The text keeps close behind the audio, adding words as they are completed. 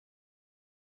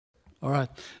All right.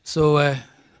 So,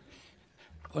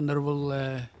 Honorable,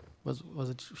 was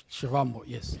it Shivambo?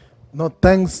 Yes. No,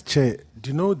 thanks, Chair. Do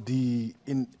you know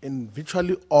in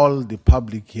virtually all the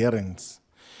public hearings,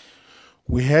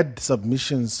 we had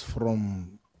submissions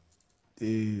from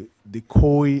the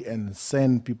Khoi and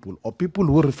San people, or people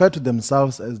who refer to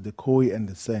themselves as the Khoi and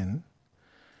the San,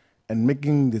 and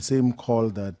making the same call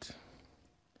that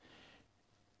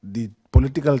the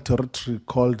political territory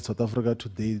called South Africa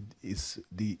today is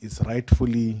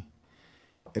rightfully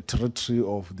a territory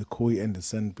of the Khoi and the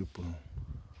San people.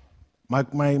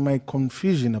 My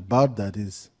confusion about that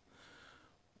is,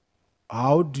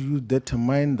 how do you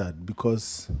determine that?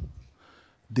 Because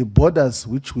the borders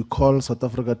which we call South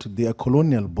Africa today are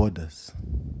colonial borders.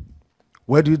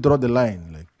 Where do you draw the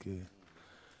line? Like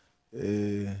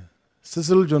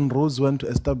Cecil John Rose went to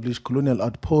establish colonial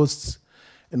outposts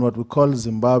in what we call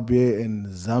Zimbabwe and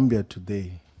Zambia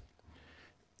today.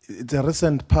 It's a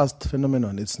recent past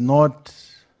phenomenon. It's not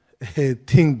a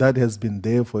thing that has been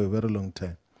there for a very long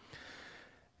time.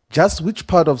 Just which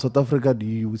part of South Africa do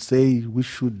you say we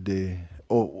should,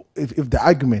 or if the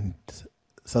argument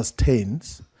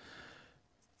sustains,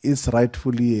 is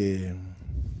rightfully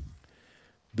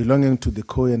belonging to the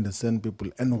Khoi and the San people?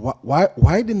 And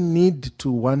why the need to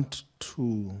want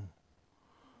to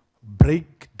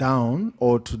break down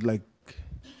or to like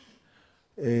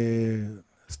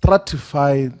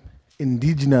stratify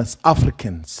indigenous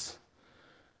Africans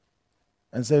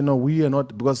and say, no, we are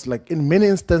not, because like in many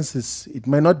instances, it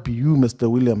may not be you,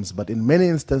 Mr. Williams, but in many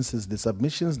instances, the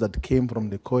submissions that came from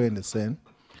the Khoi and the San,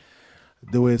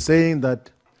 they were saying that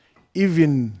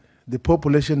even the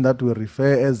population that we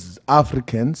refer as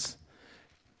Africans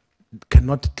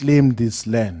cannot claim this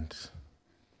land.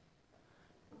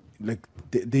 Like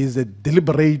there is a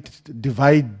deliberate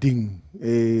dividing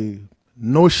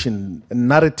notion, a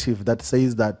narrative that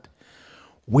says that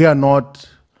we are not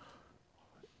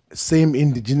same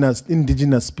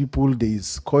indigenous people. There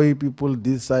is Khoi people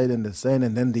this side and the San,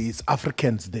 and then there is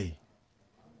Africans there.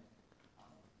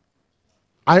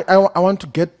 I want to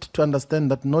get to understand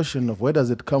that notion of where does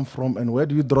it come from and where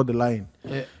do you draw the line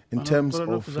in terms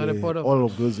of all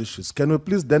of those issues. Can we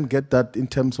please then get that in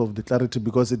terms of the clarity,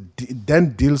 because it then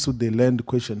deals with the land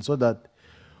question, so that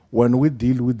when we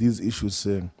deal with these issues,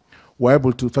 we're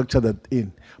able to factor that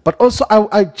in. But also,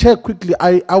 I check quickly,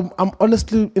 I'm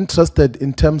honestly interested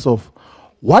in terms of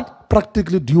what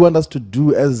practically do you want us to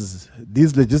do as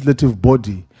this legislative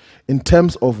body in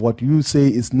terms of what you say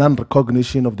is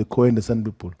non-recognition of the Khoi and the San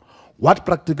people. What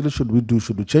practically should we do?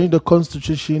 Should we change the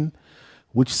constitution?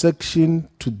 Which section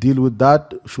to deal with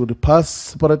that? Should we pass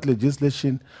separate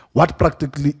legislation? What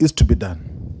practically is to be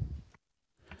done?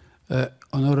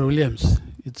 Honorable Williams,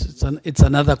 it's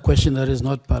another question that is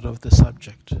not part of the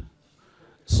subject.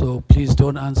 So please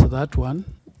don't answer that one.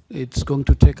 It's going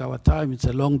to take our time. It's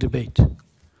a long debate.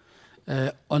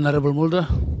 Honorable Mulder.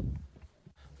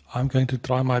 I'm going to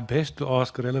try my best to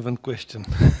ask a relevant question.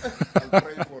 I'll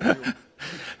pray for you.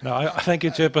 No, I thank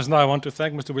you, Chairperson. I want to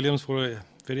thank Mr. Williams for a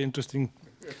very interesting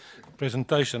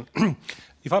presentation.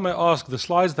 If I may ask, the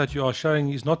slides that you are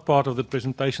showing is not part of the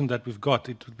presentation that we've got.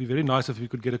 It would be very nice if we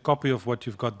could get a copy of what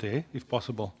you've got there, if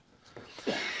possible.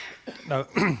 Now,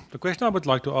 the question I would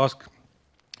like to ask,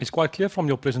 it's quite clear from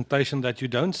your presentation that you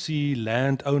don't see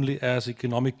land only as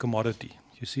economic commodity.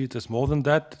 You see it as more than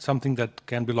that, something that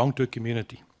can belong to a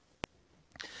community.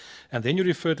 And then you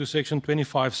refer to section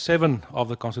 25(7) of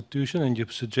the Constitution, and you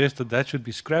suggest that that should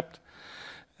be scrapped.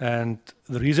 And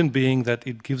the reason being that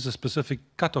it gives a specific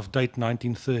cut-off date,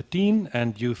 1913,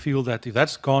 and you feel that if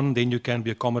that's gone, then you can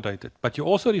be accommodated. But you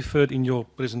also referred in your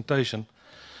presentation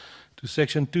to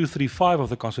section 235 of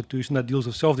the Constitution that deals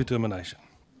with self-determination.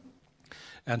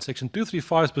 And section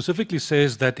 235 specifically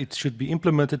says that it should be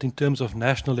implemented in terms of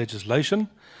national legislation,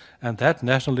 and that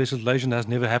national legislation has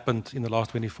never happened in the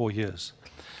last 24 years.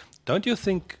 Don't you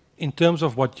think, in terms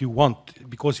of what you want,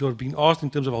 because you're being asked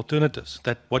in terms of alternatives,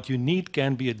 that what you need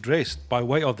can be addressed by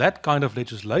way of that kind of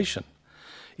legislation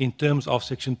in terms of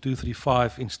section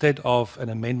 235 instead of an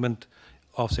amendment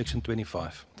of section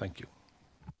 25? Thank you.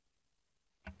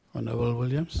 Honorable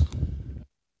Williams.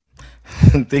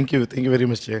 Thank you very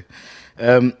much, Chair.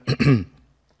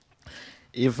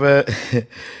 If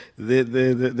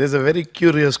there's a very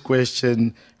curious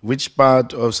question, which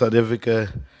part of South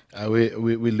Africa are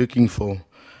we looking for?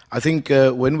 I think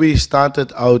when we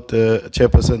started out,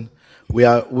 Chairperson,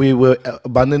 we were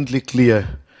abundantly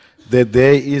clear that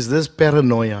there is this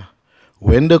paranoia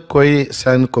when the Khoi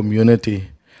San community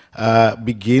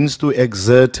begins to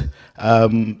exert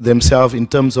themselves in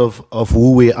terms of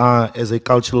who we are as a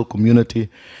cultural community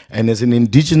and as an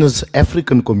indigenous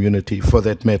African community for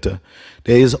that matter.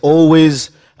 There is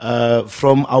always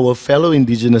from our fellow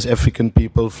indigenous African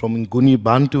people from Nguni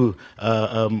Bantu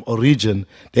origin,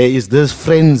 there is this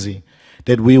frenzy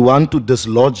that we want to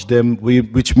dislodge them,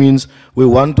 which means we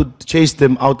want to chase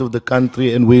them out of the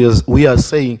country, and we are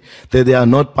saying that they are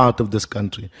not part of this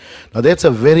country. Now that's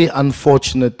a very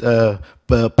unfortunate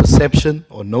perception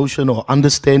or notion or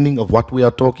understanding of what we are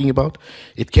talking about.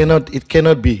 It cannot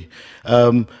be.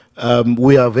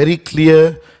 We are very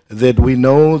clear that we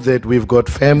know that we've got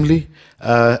family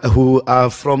who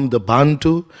are from the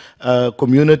Bantu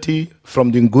community, from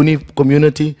the Nguni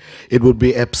community. It would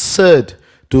be absurd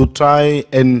to try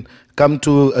and come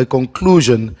to a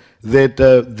conclusion that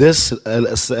this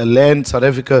land, South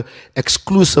Africa,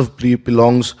 exclusively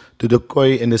belongs to the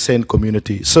Khoi and the San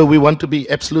community. So we want to be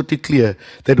absolutely clear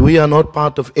that we are not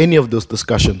part of any of those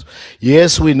discussions.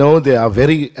 Yes, we know there are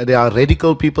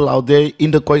radical people out there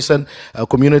in the Khoi San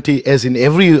community, as in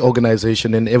every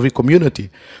organization and every community,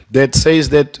 that says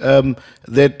that the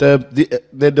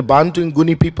Bantu and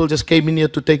Nguni people just came in here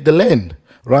to take the land.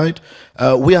 Right?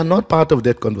 We are not part of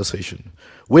that conversation.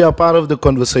 We are part of the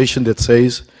conversation that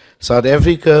says South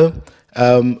Africa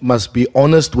must be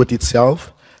honest with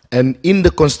itself, and in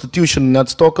the Constitution,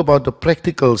 let's talk about the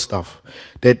practical stuff,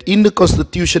 that in the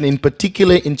Constitution, in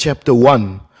particular in Chapter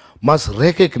 1, must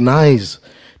recognize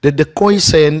that the Khoi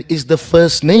San is the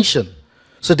First Nation.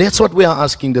 So that's what we are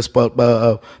asking this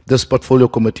portfolio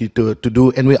committee to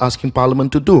do, and we're asking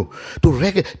Parliament to do.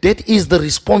 That is the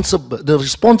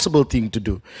responsible thing to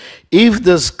do. If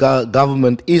this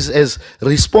government is as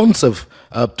responsive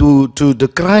to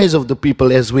the cries of the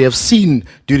people as we have seen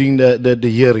during the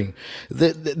hearing,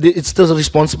 it's the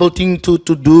responsible thing to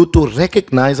do, to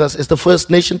recognize us as the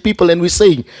First Nation people. And we're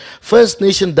saying First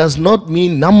Nation does not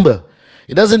mean number.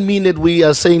 It doesn't mean that we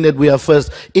are saying that we are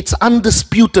first. It's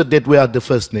undisputed that we are the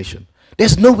First Nation.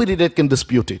 There's nobody that can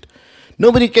dispute it.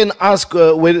 Nobody can ask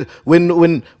when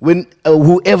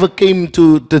whoever came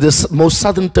to the most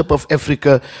southern tip of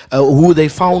Africa, who they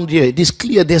found here. It is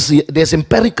clear there's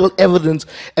empirical evidence,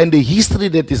 and the history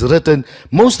that is written,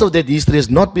 most of that history has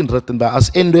not been written by us,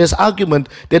 and there's argument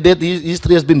that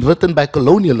history has been written by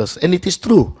colonialists, and it is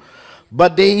true.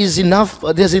 But there's enough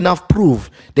proof,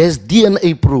 there's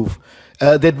DNA proof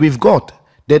that we've got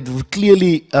that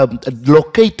clearly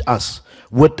locate us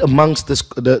with amongst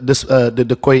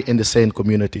the Khoi and the San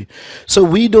community. So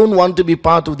we don't want to be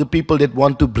part of the people that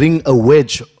want to bring a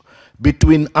wedge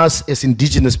between us as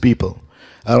indigenous people.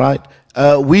 All right.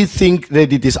 We think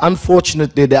that it is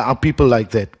unfortunate that there are people like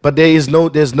that, but there's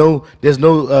no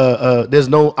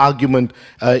argument,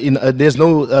 there's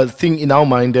no thing in our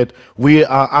mind that we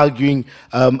are arguing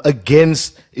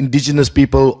against indigenous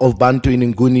people of Bantu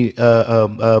and Nguni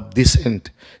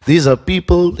descent. These are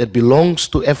people that belongs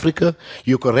to Africa.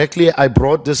 You correctly, I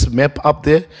brought this map up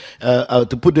there,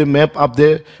 to put the map up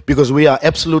there, because we are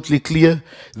absolutely clear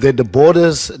that the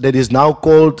borders that is now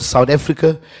called South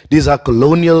Africa, these are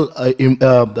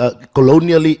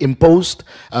colonially imposed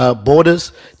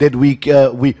borders, that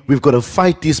we've got to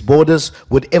fight these borders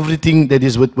with everything that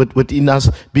is within us,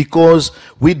 because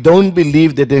we don't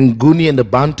believe that the Nguni and the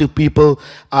Bantu people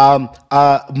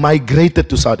migrated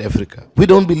to South Africa. We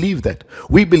don't believe that.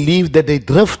 We believe that they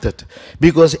drifted,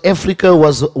 because Africa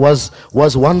was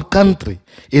one country.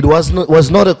 It was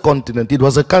not a continent, it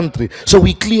was a country. So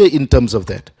we're clear in terms of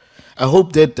that. I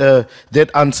hope that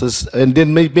that answers. And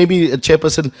then maybe,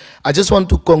 Chairperson, I just want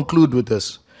to conclude with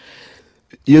this.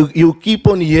 You keep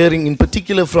on hearing, in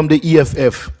particular from the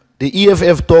EFF. The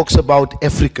EFF talks about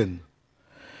African.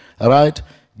 All right?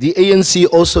 The ANC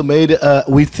also made,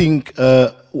 we think,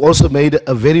 also made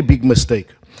a very big mistake.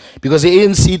 Because the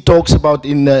ANC talks about,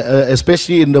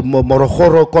 especially in the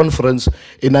Morogoro conference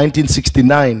in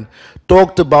 1969,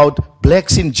 talked about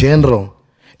blacks in general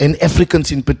and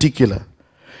Africans in particular.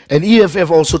 And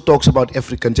EFF also talks about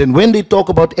Africans. And when they talk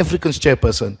about Africans,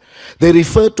 Chairperson, they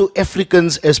refer to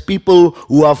Africans as people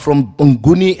who are from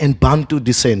Nguni and Bantu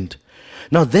descent.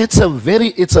 Now that's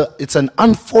it's an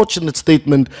unfortunate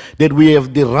statement that we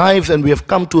have derived, and we have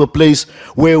come to a place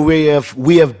where we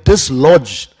have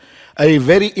dislodged a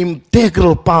very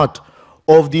integral part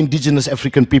of the indigenous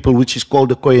African people, which is called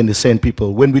the Khoi and the San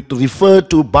people, when we refer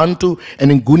to Bantu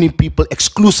and Nguni people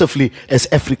exclusively as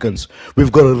Africans.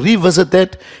 We've got to revisit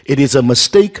that. It is a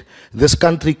mistake. This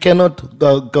country cannot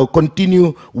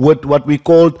continue with what we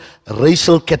call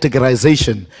racial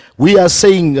categorization. We are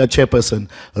saying, Chairperson,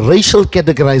 racial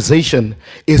categorization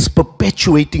is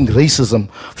perpetuating racism.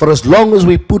 For as long as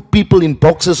we put people in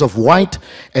boxes of white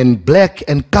and black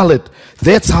and colored,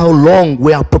 that's how long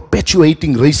we are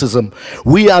perpetuating racism.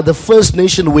 We are the first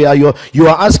nation. You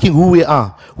are asking who we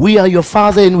are. We are your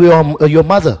father and we are your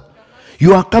mother.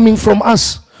 You are coming from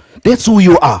us. That's who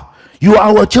you are. You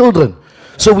are our children.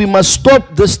 So we must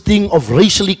stop this thing of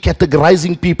racially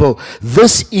categorizing people.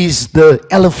 This is the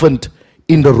elephant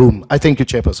in the room. I thank you,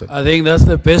 Chairperson. I think that's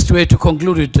the best way to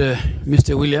conclude it,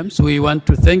 Mr. Williams. We want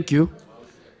to thank you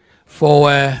for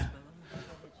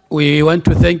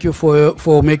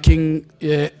making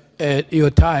your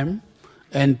time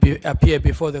and appear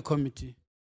before the committee.